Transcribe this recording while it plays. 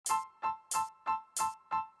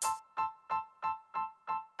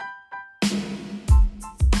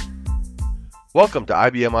Welcome to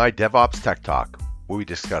IBM DevOps TechTalk, where we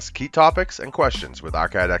discuss key topics and questions with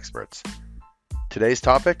Arcad experts. Today's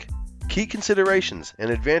topic, key considerations and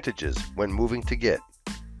advantages when moving to Git.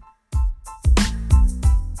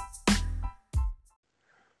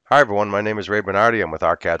 Hi everyone, my name is Bernardi. I'm with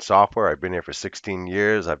Arcad Software. I've been here for 16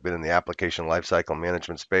 years. I've been in the application lifecycle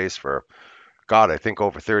management space for, I think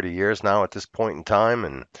over 30 years now at this point in time.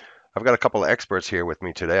 And I've got a couple of experts here with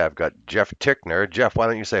me today. I've got Jeff Tickner. Jeff, why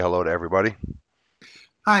don't you say hello to everybody?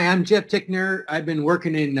 Hi, I'm Jeff Tickner. I've been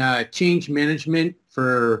working in change management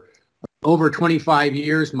for over 25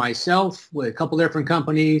 years myself with a couple different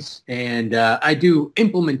companies, and I do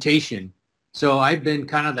implementation. So I've been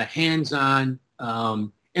kind of the hands-on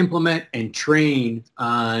implement and train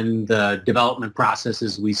on the development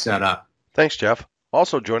processes we set up. Thanks, Jeff.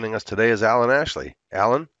 Also joining us today is Alan Ashley.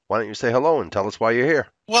 Alan, why don't you say hello and tell us why you're here?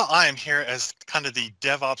 Well, I am here as kind of the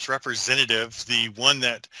DevOps representative, the one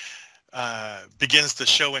that begins the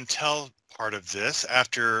show and tell part of this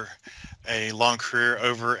after a long career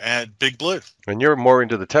over at Big Blue. And you're more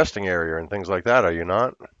into the testing area and things like that, are you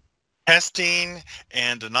not? Testing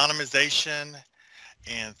and anonymization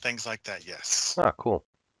and things like that, yes. Ah, cool.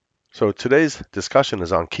 So today's discussion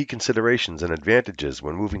is on key considerations and advantages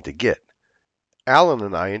when moving to Git. Alan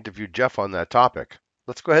and I interviewed Jeff on that topic.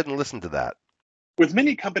 Let's go ahead and listen to that. With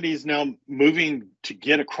many companies now moving to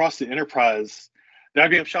Git across the enterprise, the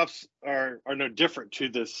IBM shops are no different to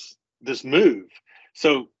this move.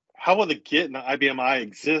 So how will the Git and the IBM I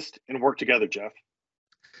exist and work together, Jeff?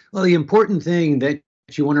 Well, the important thing that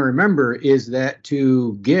you want to remember is that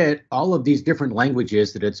to Git, all of these different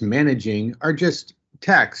languages that it's managing are just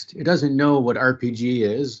text. It doesn't know what RPG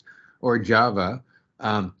is or Java.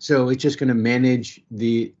 So it's just going to manage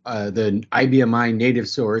the IBM I native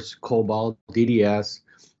source, COBOL, DDS,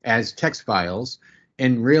 as text files.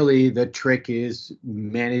 And really, the trick is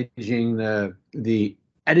managing the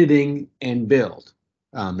editing and build.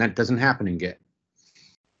 That doesn't happen in Git.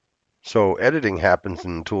 So editing happens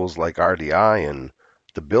in tools like RDI, and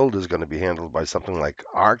the build is going to be handled by something like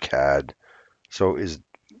Arcad. So is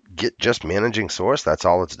Git just managing source? That's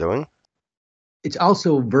all it's doing? It's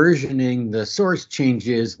also versioning the source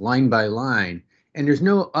changes line by line. And there's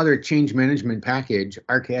no other change management package,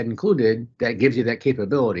 Arcad included, that gives you that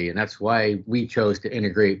capability. And that's why we chose to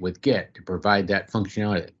integrate with Git to provide that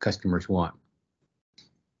functionality that customers want.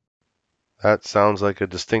 That sounds like a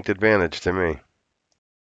distinct advantage to me.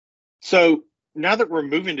 So now that we're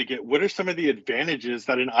moving to Git, what are some of the advantages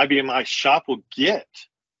that an IBM I shop will get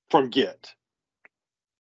from Git?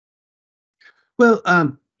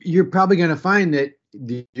 Well, you're probably going to find that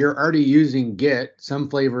you're already using Git, some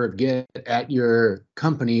flavor of Git at your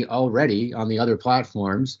company already on the other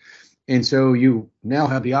platforms. And so you now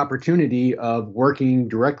have the opportunity of working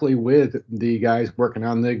directly with the guys working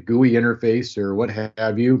on the GUI interface or what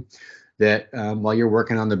have you, that while you're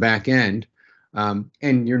working on the back end,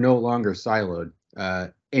 and you're no longer siloed.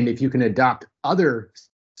 And if you can adopt other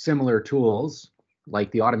similar tools, like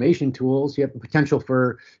the automation tools, you have the potential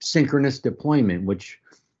for synchronous deployment, which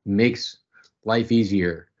makes life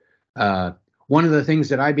easier. One of the things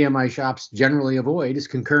that IBM I shops generally avoid is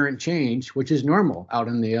concurrent change, which is normal out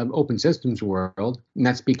in the open systems world. And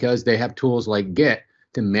that's because they have tools like Git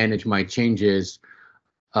to manage my changes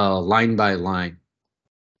line by line.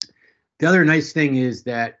 The other nice thing is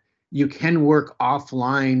that you can work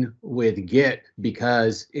offline with Git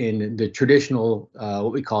because in the traditional,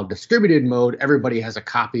 what we call distributed mode, everybody has a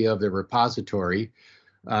copy of the repository.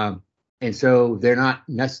 And so they're not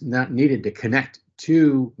needed to connect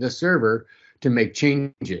to the server to make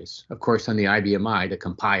changes. Of course, on the IBM I, to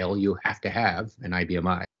compile, you have to have an IBM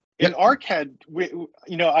I. In Arcad,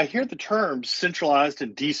 I hear the terms centralized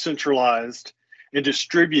and decentralized and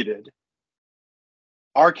distributed.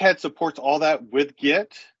 Arcad supports all that with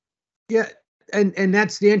Git? Yeah, and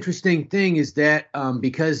that's the interesting thing is that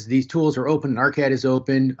because these tools are open, Arcad is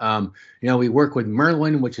open. We work with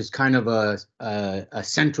Merlin, which is kind of a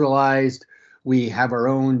centralized. We have our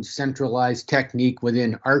own centralized technique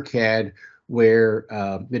within Arcad where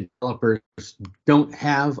the developers don't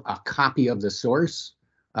have a copy of the source.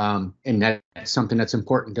 And that's something that's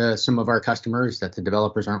important to some of our customers, that the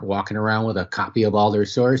developers aren't walking around with a copy of all their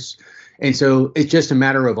source. And so it's just a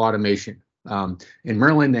matter of automation. In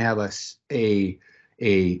Merlin, they have a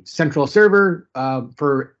central server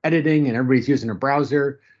for editing, and everybody's using a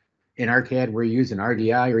browser. In Arcad, we're using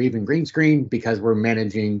RDI or even green screen because we're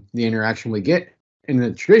managing the interaction we get. In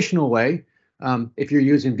the traditional way, if you're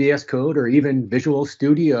using VS Code or even Visual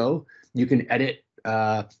Studio, you can edit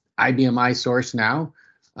IBM I source now,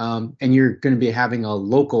 and you're going to be having a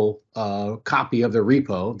local copy of the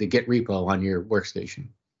repo, the Git repo, on your workstation.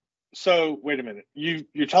 So wait a minute.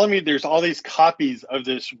 You're telling me there's all these copies of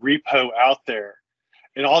this repo out there,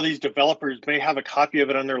 and all these developers may have a copy of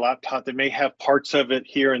it on their laptop. They may have parts of it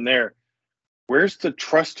here and there. Where's the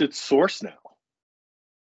trusted source now?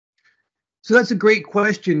 So that's a great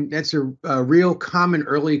question. That's a real common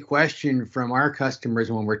early question from our customers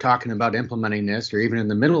when we're talking about implementing this, or even in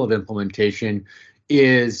the middle of implementation,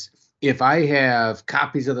 is if I have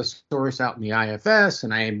copies of the source out in the IFS,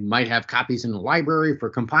 and I might have copies in the library for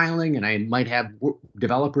compiling, and I might have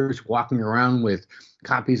developers walking around with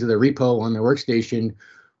copies of the repo on their workstation,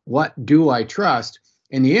 what do I trust?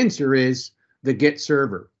 And the answer is the Git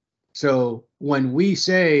server. So when we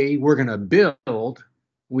say we're going to build,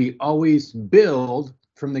 we always build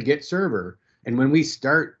from the Git server. And when we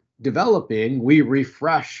start developing, we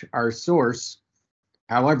refresh our source,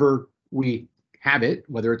 however we have it,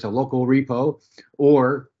 whether it's a local repo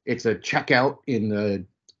or it's a checkout in the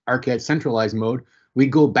Arcad centralized mode, we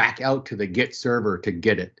go back out to the Git server to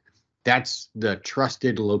get it. That's the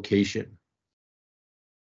trusted location.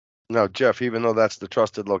 Now, Jeff, even though that's the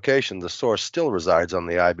trusted location, the source still resides on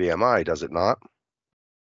the IBMI, does it not?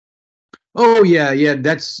 Oh, yeah.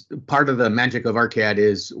 That's part of the magic of Arcad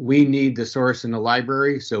is we need the source in the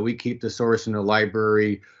library. So we keep the source in the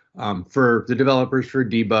library for the developers for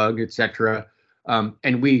debug, etc.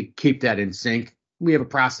 And we keep that in sync. We have a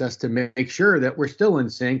process to make sure that we're still in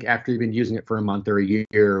sync after you've been using it for a month or a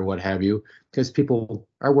year or what have you, because people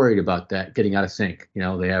are worried about that getting out of sync. You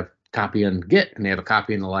know, they have a copy on Git and they have a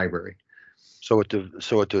copy in the library. So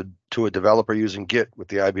to a developer using Git with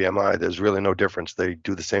the IBMI, there's really no difference. They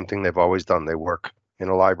do the same thing they've always done. They work in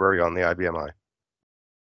a library on the IBMI.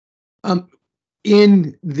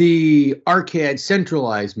 In the Arcad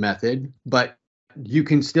centralized method, but you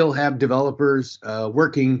can still have developers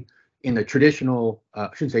working in the traditional, I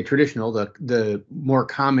shouldn't say traditional, the more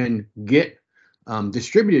common Git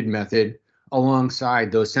distributed method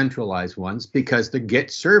alongside those centralized ones, because the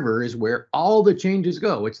Git server is where all the changes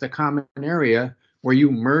go. It's the common area where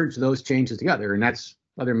you merge those changes together. And that's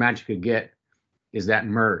other magic of Git is that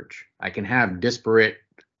merge. I can have disparate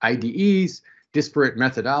IDEs, disparate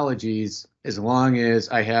methodologies, as long as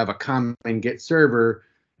I have a common Git server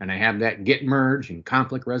and I have that Git merge and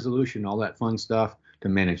conflict resolution, all that fun stuff to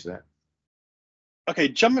manage that. Okay,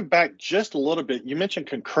 jumping back just a little bit, you mentioned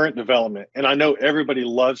concurrent development, and I know everybody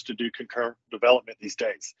loves to do concurrent development these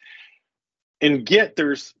days. In Git,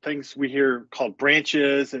 there's things we hear called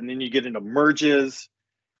branches, and then you get into merges.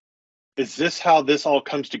 Is this how this all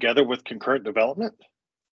comes together with concurrent development?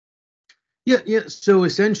 Yeah. So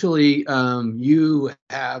essentially, you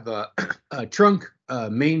have a trunk,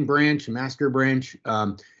 main branch, master branch,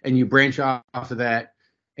 and you branch off of that,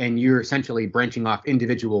 and you're essentially branching off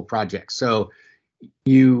individual projects. So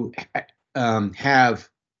you have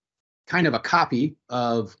kind of a copy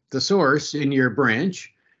of the source in your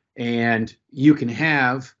branch, and you can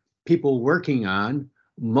have people working on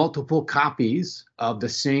multiple copies of the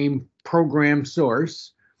same program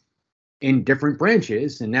source in different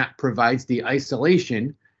branches, and that provides the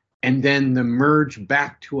isolation. And then the merge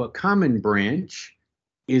back to a common branch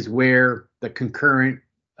is where the concurrent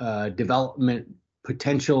development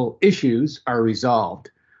potential issues are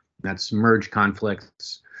resolved. That's merge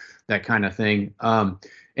conflicts, that kind of thing.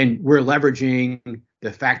 And we're leveraging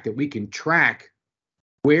the fact that we can track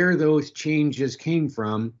where those changes came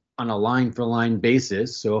from on a line-for-line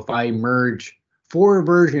basis. So if I merge 4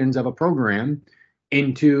 versions of a program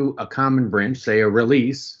into a common branch, say a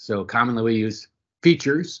release, so commonly we use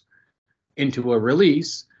features into a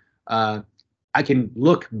release, I can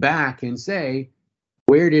look back and say,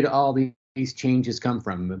 where did all these changes come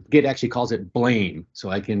from? Git actually calls it blame. So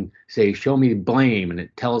I can say, show me blame, and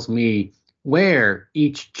it tells me where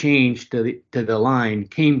each change to the line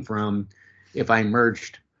came from if I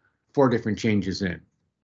merged 4 different changes in.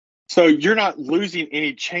 So you're not losing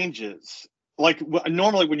any changes. Like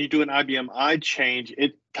normally when you do an IBMI change,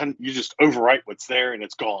 you just overwrite what's there and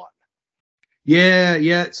it's gone.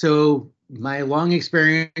 Yeah. So my long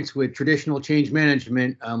experience with traditional change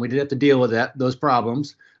management, we did have to deal with those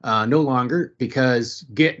problems. No longer, because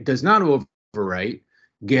Git does not overwrite.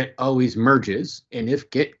 Git always merges, and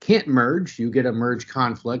if Git can't merge, you get a merge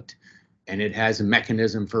conflict, and it has a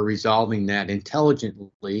mechanism for resolving that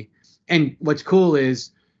intelligently. And what's cool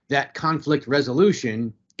is that conflict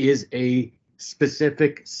resolution is a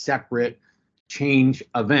specific separate change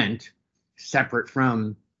event, separate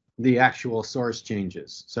from the actual source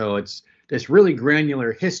changes. So it's this really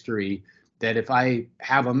granular history that if I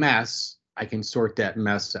have a mess, I can sort that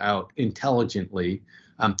mess out intelligently.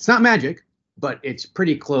 It's not magic. but it's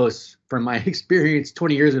pretty close from my experience,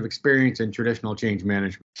 20 years of experience in traditional change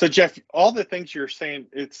management. So Jeff, all the things you're saying,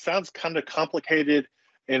 it sounds kind of complicated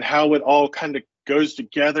and how it all kind of goes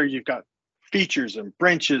together. You've got features and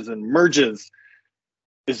branches and merges.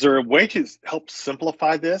 Is there a way to help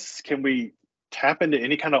simplify this? Can we tap into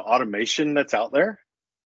any kind of automation that's out there?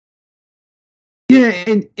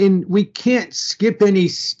 Yeah, and we can't skip any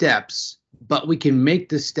steps, but we can make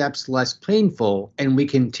the steps less painful, and we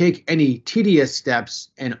can take any tedious steps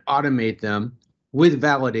and automate them with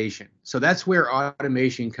validation. So that's where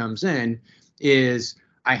automation comes in, is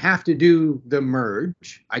I have to do the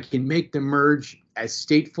merge. I can make the merge as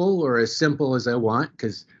stateful or as simple as I want,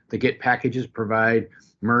 because the Git packages provide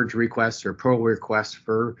merge requests or pull requests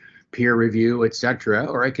for peer review, etc.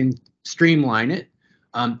 Or I can streamline it.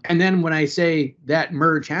 And then when I say that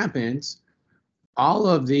merge happens, all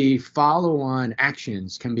of the follow-on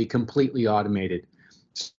actions can be completely automated.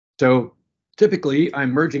 So typically,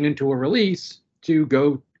 I'm merging into a release to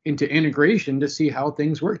go into integration to see how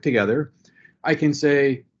things work together. I can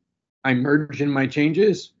say, I'm merging my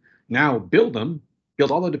changes, now build them,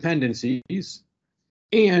 build all the dependencies,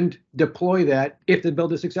 and deploy that, if the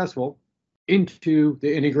build is successful, into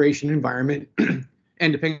the integration environment.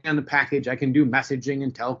 And depending on the package, I can do messaging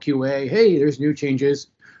and tell QA, hey, there's new changes.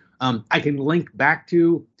 I can link back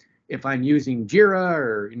to, if I'm using Jira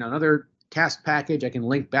or another task package, I can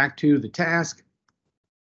link back to the task.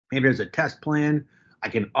 Maybe there's a test plan. I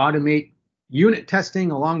can automate unit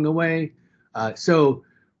testing along the way. So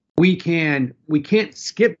we can't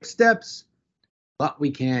skip steps, but we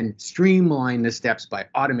can streamline the steps by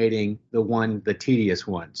automating the tedious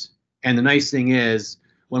ones. And the nice thing is,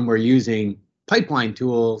 when we're using pipeline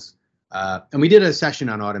tools, and we did a session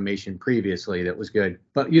on automation previously that was good,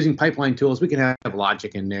 but using pipeline tools, we can have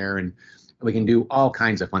logic in there, and we can do all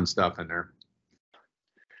kinds of fun stuff in there.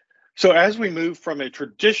 So as we move from a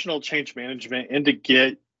traditional change management into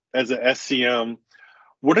Git as a SCM,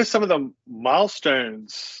 what are some of the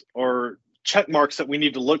milestones or check marks that we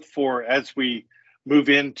need to look for as we move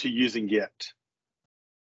into using Git?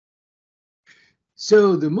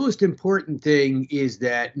 So the most important thing is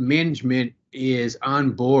that management is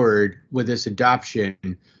on board with this adoption.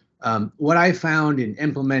 What I found in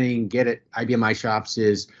implementing Git at IBM shops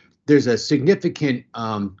is there's a significant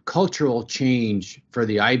cultural change for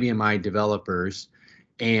the IBM developers,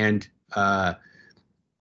 and I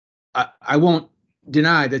won't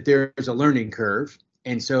deny that there's a learning curve,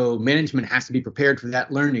 and so management has to be prepared for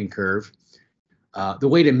that learning curve. The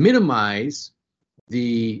way to minimize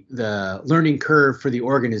the learning curve for the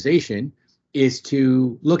organization is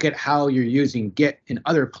to look at how you're using Git in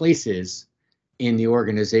other places in the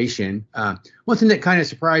organization. One thing that kind of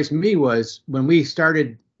surprised me was when we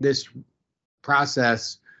started this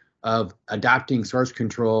process of adopting source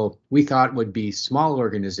control, we thought would be small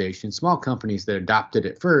organizations, small companies that adopted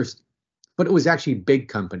it first, but it was actually big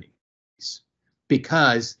companies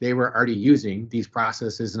because they were already using these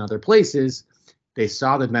processes in other places. They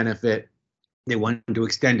saw the benefit. They wanted to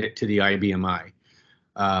extend it to the IBM.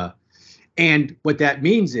 And what that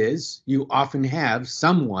means is you often have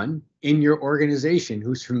someone in your organization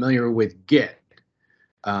who's familiar with Git,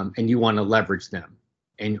 and you want to leverage them.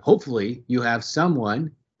 And hopefully you have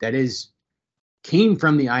someone that came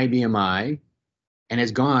from the IBM and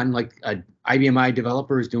has gone, like an IBM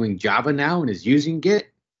developer is doing Java now and is using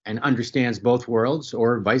Git and understands both worlds,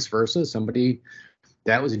 or vice versa. Somebody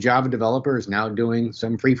that was a Java developer is now doing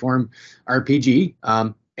some freeform RPG,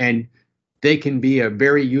 and they can be a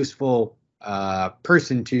very useful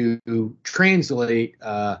person to translate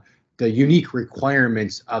the unique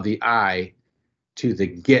requirements of the I to the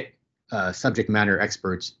Git subject matter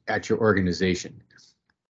experts at your organization.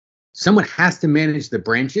 Someone has to manage the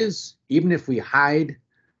branches, even if we hide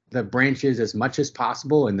the branches as much as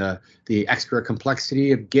possible and the extra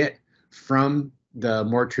complexity of Git from the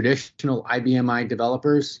more traditional IBM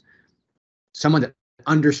developers. Someone that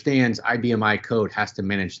understands IBM code has to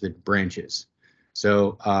manage the branches.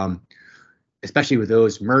 So especially with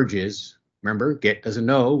those merges, remember, Git doesn't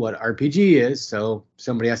know what RPG is, so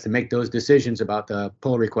somebody has to make those decisions about the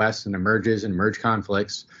pull requests and the merges and merge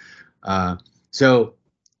conflicts.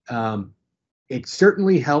 It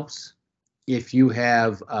certainly helps if you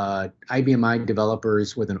have IBM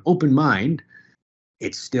developers with an open mind.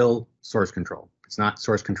 It's still source control. It's not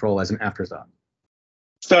source control as an afterthought.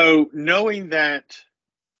 So knowing that,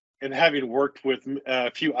 and having worked with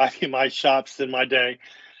a few IBM shops in my day,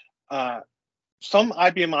 some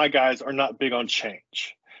IBM guys are not big on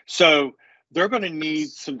change. So they're going to need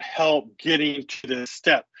some help getting to this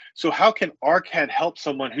step. So how can Arcad help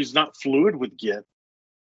someone who's not fluid with Git?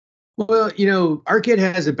 Well, Arcad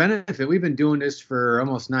has a benefit. We've been doing this for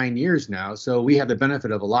almost 9 years now, so we have the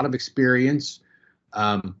benefit of a lot of experience.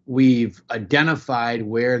 We've identified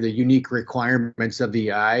where the unique requirements of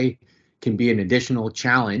the AI can be an additional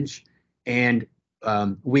challenge, and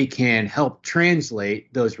we can help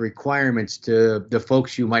translate those requirements to the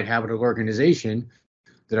folks you might have at an organization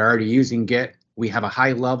that are already using Git. We have a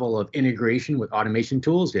high level of integration with automation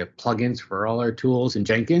tools. We have plugins for all our tools in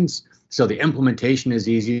Jenkins, so the implementation is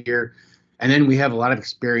easier. And then we have a lot of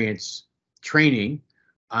experience training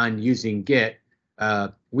on using Git.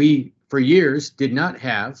 We, for years, did not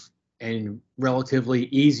have a relatively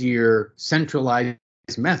easier centralized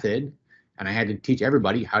method, and I had to teach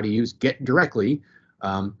everybody how to use Git directly,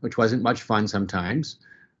 which wasn't much fun sometimes.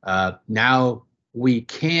 Now we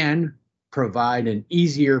can provide an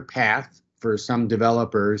easier path for some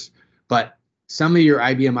developers, but some of your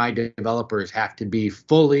IBM developers have to be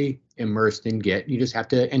fully immersed in Git. You just have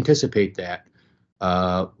to anticipate that.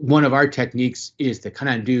 One of our techniques is to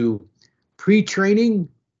kind of do pre-training,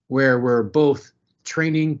 where we're both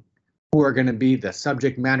training who are going to be the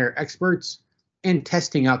subject matter experts and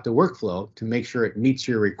testing out the workflow to make sure it meets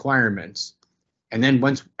your requirements. And then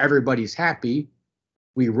once everybody's happy,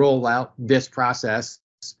 we roll out this process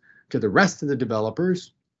to the rest of the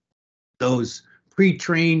developers. Those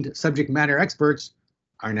pre-trained subject matter experts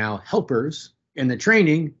are now helpers in the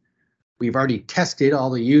training. We've already tested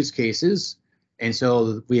all the use cases, and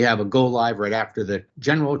so we have a go live right after the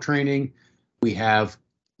general training.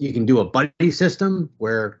 You can do a buddy system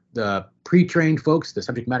where the pre-trained folks, the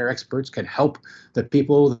subject matter experts, can help the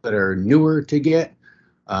people that are newer to Git.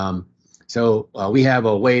 So we have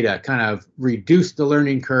a way to kind of reduce the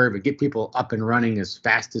learning curve and get people up and running as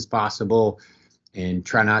fast as possible, and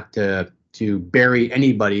try not to bury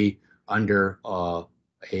anybody under a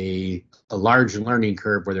large learning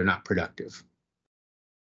curve where they're not productive.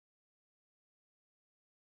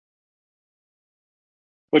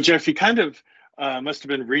 Well, Jeff, you kind of must have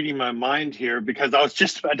been reading my mind here, because I was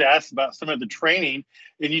just about to ask about some of the training,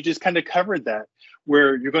 and you just kind of covered that,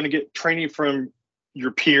 where you're going to get training from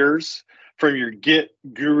your peers, from your Git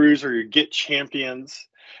gurus or your Git champions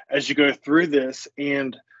as you go through this.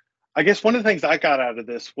 And I guess one of the things I got out of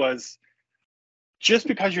this was, just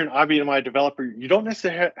because you're an IBM developer, you don't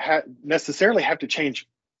necessarily have to change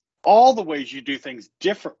all the ways you do things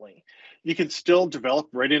differently. You can still develop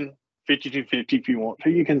right in 5250 if you want to.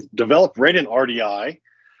 You can develop right in RDI.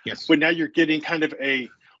 Yes. But now you're getting kind of a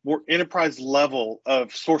more enterprise level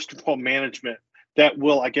of source control management that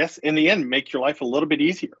will, I guess, in the end, make your life a little bit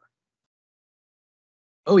easier.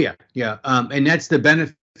 Oh, yeah. Yeah. And that's the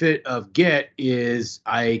benefit of Git, is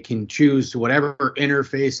I can choose whatever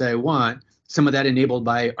interface I want. Some of that enabled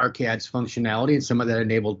by Arcad's functionality, and some of that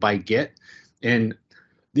enabled by Git. And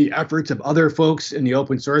the efforts of other folks in the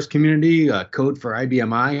open source community, Code for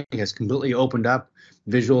IBM has completely opened up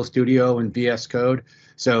Visual Studio and VS Code.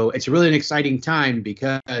 So it's really an exciting time,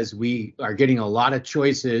 because we are getting a lot of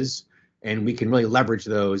choices and we can really leverage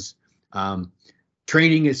those.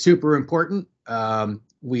 Training is super important.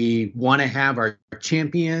 We want to have our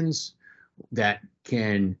champions that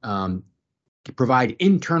can provide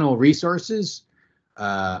internal resources.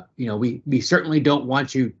 We certainly don't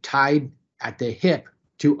want you tied at the hip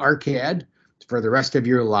to Arcad for the rest of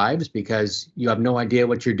your lives, because you have no idea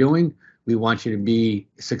what you're doing. We want you to be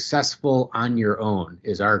successful on your own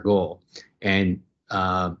is our goal. And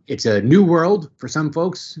it's a new world for some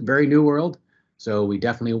folks, very new world. So we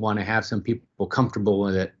definitely want to have some people comfortable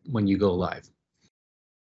with it when you go live.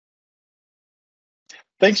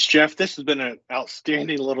 Thanks, Jeff. This has been an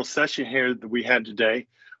outstanding little session here that we had today.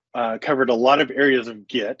 Covered a lot of areas of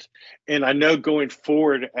Git. And I know going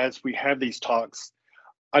forward, as we have these talks,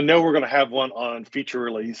 I know we're going to have one on feature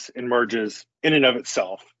release and merges in and of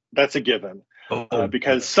itself. That's a given.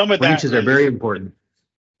 Because some of that branches are very important.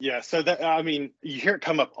 Yeah, so that, I mean, you hear it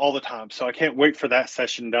come up all the time. So I can't wait for that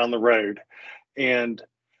session down the road. And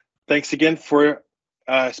thanks again for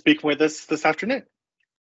speaking with us this afternoon.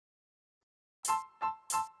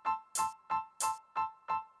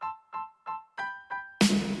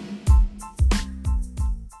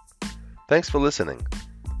 Thanks for listening.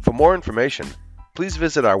 For more information, please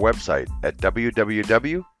visit our website at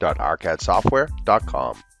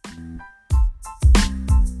www.arcadsoftware.com.